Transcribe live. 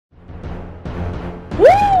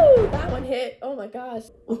hit. Oh my gosh.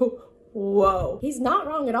 Whoa. He's not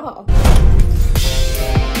wrong at all.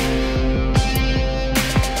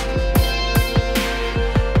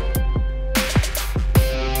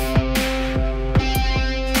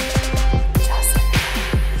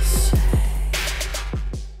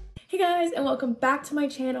 And welcome back to my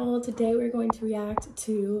channel. Today we're going to react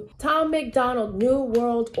to Tom Macdonald, New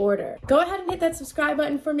World Order. Go ahead and hit that subscribe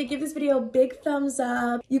button for me. Give this video a big thumbs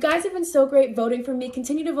up. You guys have been so great voting for me.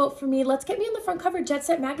 Continue to vote for me. Let's get me on the front cover of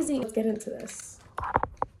JETSET magazine. Let's get into this.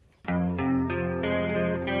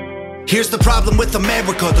 Here's the problem with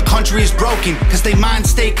America, the country is broken. Cause they minds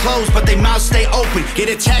stay closed, but they mouths stay open. Get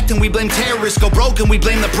attacked and we blame terrorists, go broken, we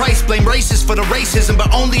blame the price. Blame racists for the racism,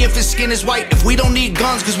 but only if his skin is white. If we don't need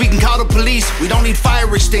guns, cause we can call the police. We don't need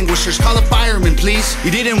fire extinguishers, call a fireman please.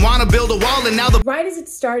 You didn't wanna build a wall and now the— Right as it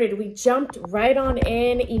started, we jumped right on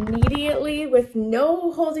in immediately with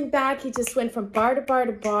no holding back. He just went from bar to bar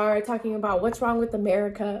to bar, talking about what's wrong with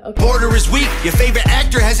America. Okay. Border is weak, your favorite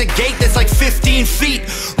actor has a gate that's like 15 feet.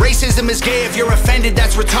 Racism is gay, if you're offended,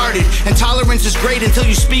 that's retarded. And tolerance is great until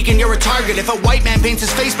you speak and you're a target. If a white man paints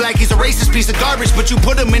his face black, he's a racist piece of garbage. But you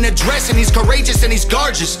put him in a dress and he's courageous and he's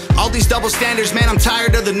gorgeous. All these double standards, man, I'm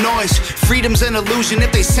tired of the noise. Freedom's an illusion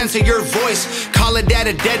if they censor your voice. Call a dad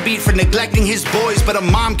a deadbeat for neglecting his boys, but a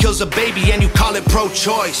mom kills a baby and you call it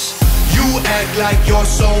pro-choice. You act like you're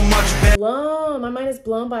so much better. My mind is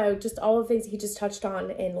blown by just all the things he just touched on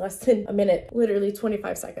in less than a minute, literally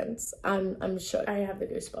 25 seconds. I'm shook. I have the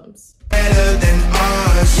goosebumps. Better than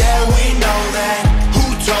us. Yeah, we know that. Who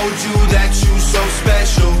told you that you so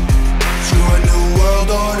special? To a new world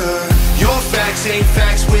order. Your facts ain't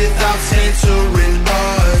facts without censoring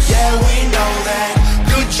us. Yeah, we know that.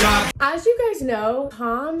 Good job. As you guys know,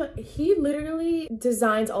 Tom, he literally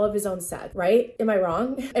designs all of his own sets, right? Am I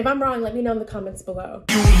wrong? If I'm wrong, let me know in the comments below.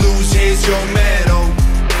 You lose, here's your medal.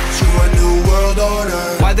 To a new world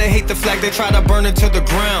order. Why they hate the flag, they try to burn it to the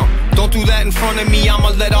ground. Don't do that in front of me, I'ma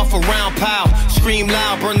let off a round. Pow, scream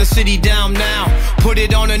loud, burn the city down now. Put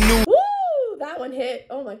it on a new— Woo! That one hit.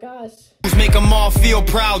 Oh my gosh. Make them all feel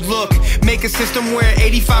proud. Look, make a system where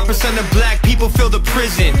 85% of black people fill the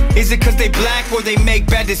prison. Is it cause they black or they make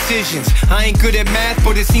bad decisions? I ain't good at math,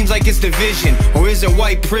 but it seems like it's division. Or is it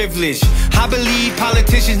white privilege? I believe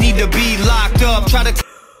politicians need to be locked up. Try to—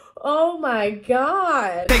 Oh my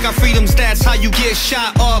god. take our freedoms, that's how you get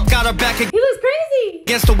shot up. Got our back He looks crazy.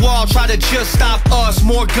 against the wall, try to just stop us.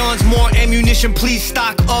 More guns, more ammunition, please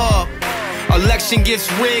stock up. Election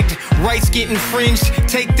gets rigged, rights get infringed.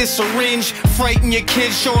 Take this syringe, frighten your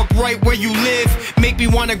kids, show up right where you live. Make me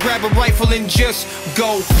wanna grab a rifle and just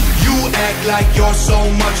go. You act like you're so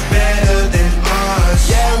much better than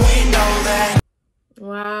us. Yeah, we know that.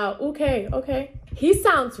 Wow. Okay. He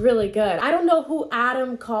sounds really good. I don't know who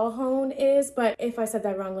Adam Calhoun is, but if I said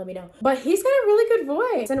that wrong, let me know. But he's got a really good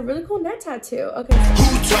voice and a really cool neck tattoo. Okay.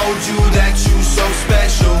 Who told you that you so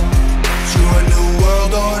special? To a new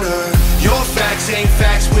world order. Your facts ain't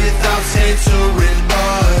facts without censoring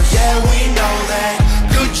us. Yeah, we know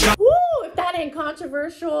that. Good job. Woo! If that ain't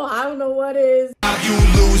controversial, I don't know what is. You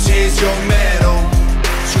lose, here's your medal.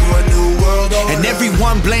 To a new world order. And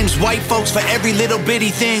everyone blames white folks for every little bitty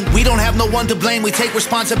thing. We don't have no one to blame, we take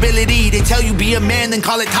responsibility. They tell you be a man, then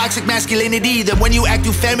call it toxic masculinity. Then when you act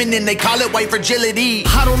too feminine, they call it white fragility.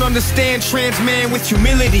 I don't understand trans man with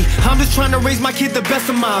humility. I'm just trying to raise my kid the best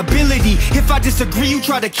of my ability. If I disagree, you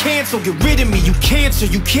try to cancel, get rid of me. You cancer,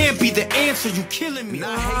 you can't be the answer, you killing me. And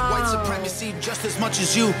I hate white supremacy just as much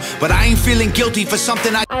as you, but I ain't feeling guilty for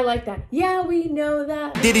something I like that. Yeah, we know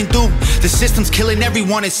that. didn't do. The system's killing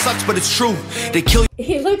everyone, it sucks, but it's true. They kill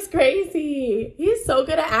He looks crazy. He's so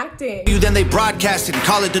good at acting. you, then they broadcast it and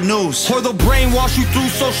call it the news. Or they'll brainwash you through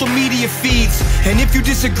social media feeds. And if you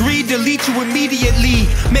disagree, delete you immediately.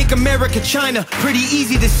 Make America China pretty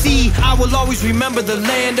easy to see. I will always remember the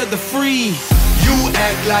land of the free. You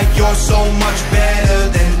act like you're so much better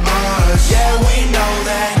than us. Yeah, we know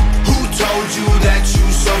that. Who told you that you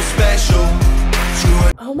so special?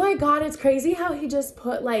 Oh my god, it's crazy how he just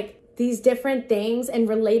put like these different things and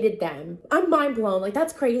related them. I'm mind blown. Like,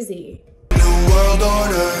 that's crazy. New world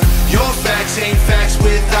order. Your facts ain't facts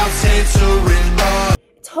without censoring us.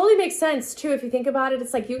 It totally makes sense too if you think about it.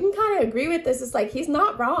 It's like you can kind of agree with this. It's like he's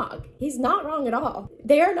not wrong. He's not wrong at all.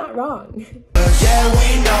 They are not wrong. Yeah,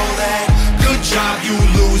 we know that. Good job, you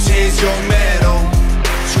lose. Here's your medal.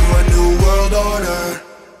 To a new world order.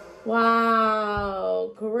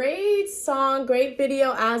 Wow, great song, great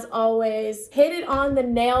video as always. Hit it on the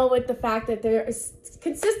nail with the fact that they're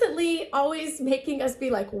consistently always making us be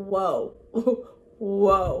like, whoa,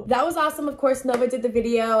 whoa. That was awesome. Of course, Nova did the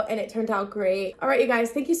video and it turned out great. All right, you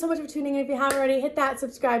guys, thank you so much for tuning in. If you haven't already, hit that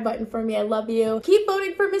subscribe button for me. I love you. Keep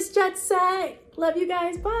voting for Miss JETSET. Love you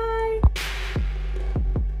guys. Bye.